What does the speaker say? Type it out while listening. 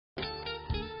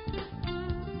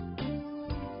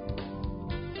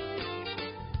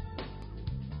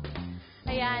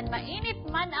Ayan, mainit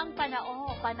man ang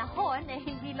panahon,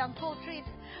 hindi lang cold treats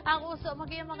ang uso,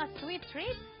 maging mga sweet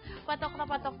treats. Patok na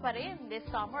patok pa rin this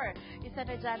summer. Isa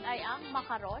na dyan ay ang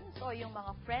macarons o yung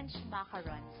mga French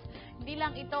macarons. Hindi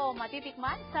lang ito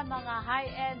matitikman sa mga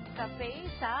high-end cafe,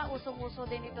 usong-uso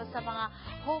din ito sa mga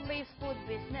home-based food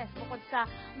business. Bukod sa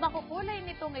makukulay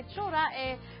nitong itsura,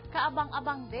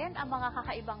 kaabang-abang din ang mga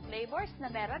kakaibang flavors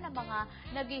na meron ng mga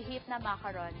nag-hit na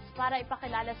macarons. Para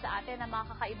ipakilala sa atin ang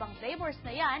mga kakaibang flavors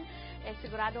na yan,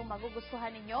 siguradong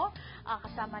magugustuhan ninyo.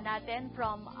 Kasama natin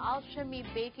from Alchemy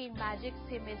Baking Magic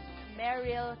si Miss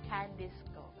Meryl Candisco.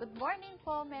 Good morning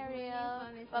po, Meryl.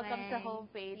 Welcome sa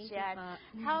homepage. Yan.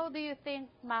 How do you think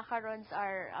macarons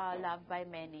are loved by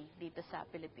many dito sa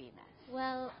Pilipinas?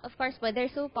 Well, of course po, they're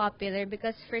so popular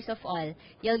because first of all,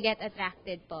 you'll get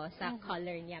attracted po sa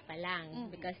color niya pa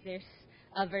lang because there's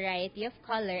a variety of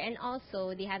color and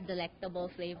also they have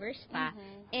delectable flavors pa.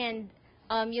 And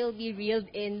you'll be reeled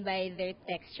in by their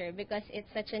texture because it's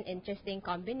such an interesting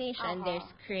combination. There's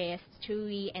crisp,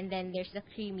 chewy, and then there's the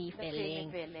creamy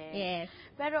filling. Yes.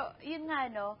 Pero yun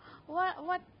nga, no,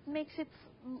 what makes it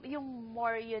yung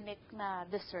more unique na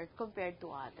dessert compared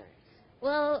to others?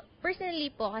 Well,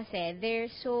 personally po kasi,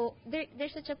 they're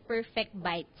such a perfect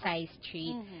bite-sized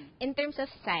treat. In terms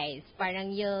of size,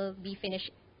 parang you'll be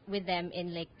finished with them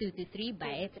in like 2 to 3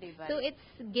 bites. So it's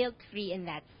guilt-free in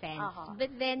that sense.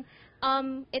 But then,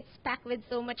 it's packed with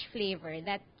so much flavor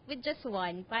that with just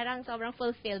one, parang sobrang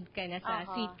fulfilled ka na sa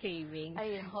sweet cravings.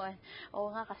 Ayun. Oo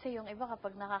nga, kasi yung iba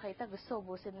kapag nakakita, gusto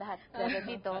ubusin lahat. Pero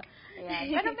dito,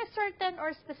 ayan. Pero may certain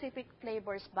or specific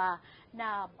flavors ba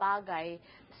na bagay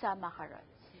sa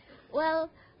macarons? Well,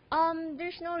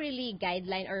 there's no really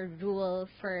guideline or rule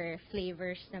for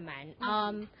flavors naman.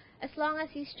 As long as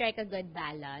you strike a good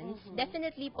balance,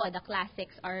 definitely po, the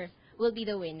classics will be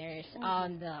the winners.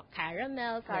 The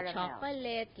caramels, the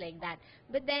chocolates, like that.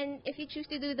 But then, if you choose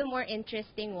to do the more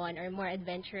interesting one or more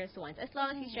adventurous ones, as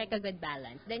long as you strike a good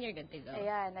balance, then you're good to go.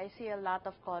 Ayan, I see a lot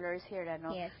of colors here,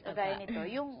 ano? Yes, kagaya nito.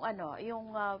 Yung,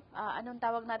 anong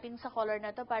tawag natin sa color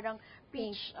na to? Parang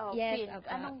peach. Yes, pink.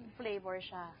 Anong flavor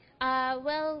siya?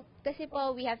 Well, kasi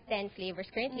po, we have 10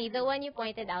 flavors currently. The one you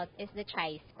pointed out is the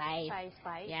chai spice. Chai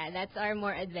spice? Yeah, that's our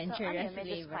more adventurous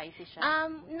medyo flavor. Spicy siya?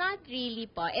 Not really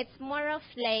po. It's more of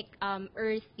like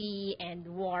earthy and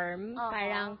warm.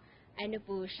 Parang, ano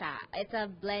po siya. It's a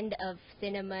blend of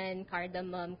cinnamon,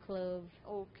 cardamom, clove.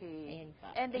 Okay.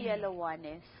 And the yellow one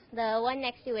is? The one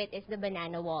next to it is the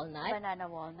banana walnut. Banana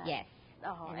walnut. Yes.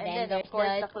 And then of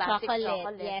course, the classic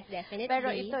chocolate. Yes, definitely.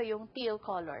 Pero ito, yung teal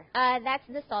color. That's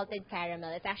the salted caramel.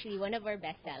 It's actually one of our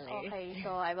best sellers. Okay,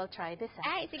 so I will try this.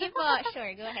 Ay, sige po. Sure,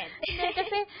 go ahead.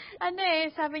 Kasi,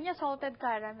 sabi niya salted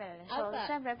caramel. So,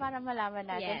 syempre, para malaman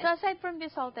natin. Yes. So, aside from the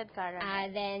salted caramel.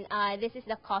 Then, this is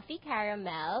the coffee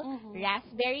caramel,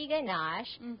 raspberry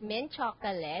ganache, mint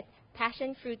chocolate,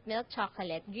 passion fruit milk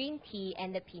chocolate, green tea,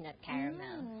 and the peanut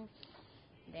caramel.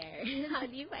 There. How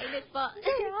do you find it po?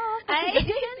 Ay,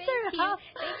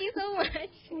 thank you so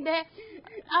much. Hindi.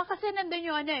 Kasi nandun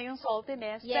yung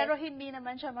saltiness, pero hindi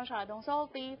naman siya masyadong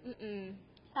salty.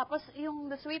 Tapos, yung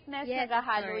the sweetness,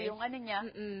 nagahalo yung ano niya.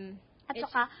 At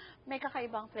saka, may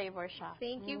kakaibang flavor siya.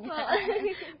 Thank you po.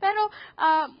 Pero,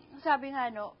 sabi nga,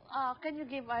 can you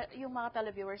give yung mga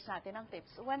televiewers natin ng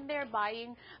tips when they're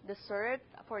buying dessert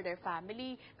for their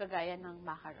family, kagaya ng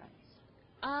macarons?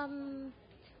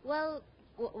 Well,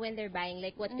 when they're buying,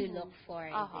 like what to look for,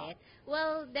 is it?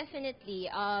 Well, definitely,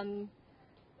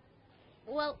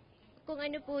 well, kung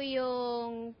ano po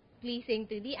yung pleasing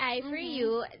to the eye for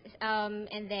you,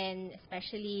 and then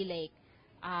especially like,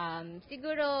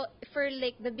 siguro for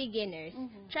like the beginners,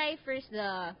 try first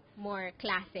the more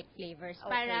classic flavors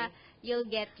para you'll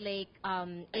get like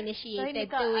initiated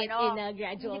to it in a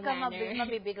gradual manner. Hindi ka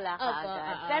mabibigla ka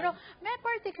agad. Pero may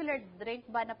particular drink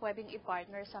ba na pwedeng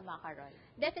i-partner sa macaron?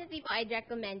 Definitely po, I'd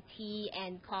recommend tea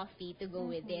and coffee to go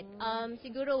with it.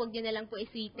 Siguro wag nyo na lang po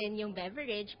i-sweeten yung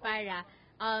beverage para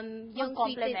yung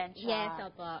complement siya. Yes,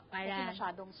 opo. Para kasi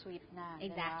masyadong sweet na.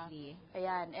 Exactly. Diba?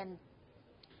 Ayan, and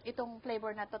itong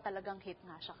flavor na to talagang hit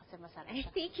nga siya kasi masarap siya.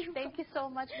 Thank you so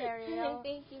much, Meryl.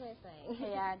 Thank you, my friend.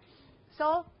 Ayan.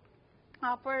 So,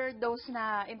 for those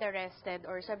na interested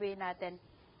or sabihin natin,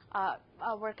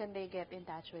 where can they get in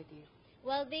touch with you?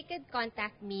 Well, they could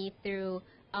contact me through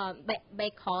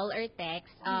by call or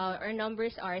text. Our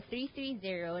numbers are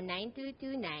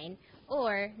 330-9229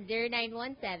 or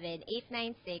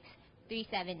 0917-896-3633.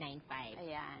 3795.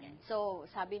 Ayan. So,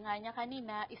 sabi nga niya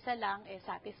kanina, isa lang,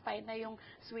 satisfied na yung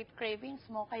sweet cravings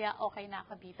mo, kaya okay na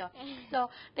ako dito. So,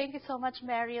 thank you so much,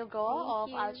 Mariel Go of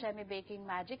Alchemy Baking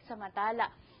Magic. Samantala,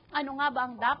 ano nga ba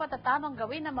ang dapat at tamang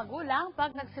gawin ng magulang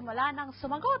pag nagsimula ng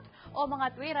sumagot o mga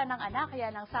tuwira ng anak?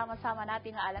 Kaya nang sama-sama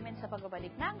natin alamin sa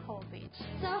pagbabalik ng homepage.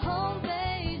 Sa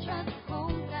homepage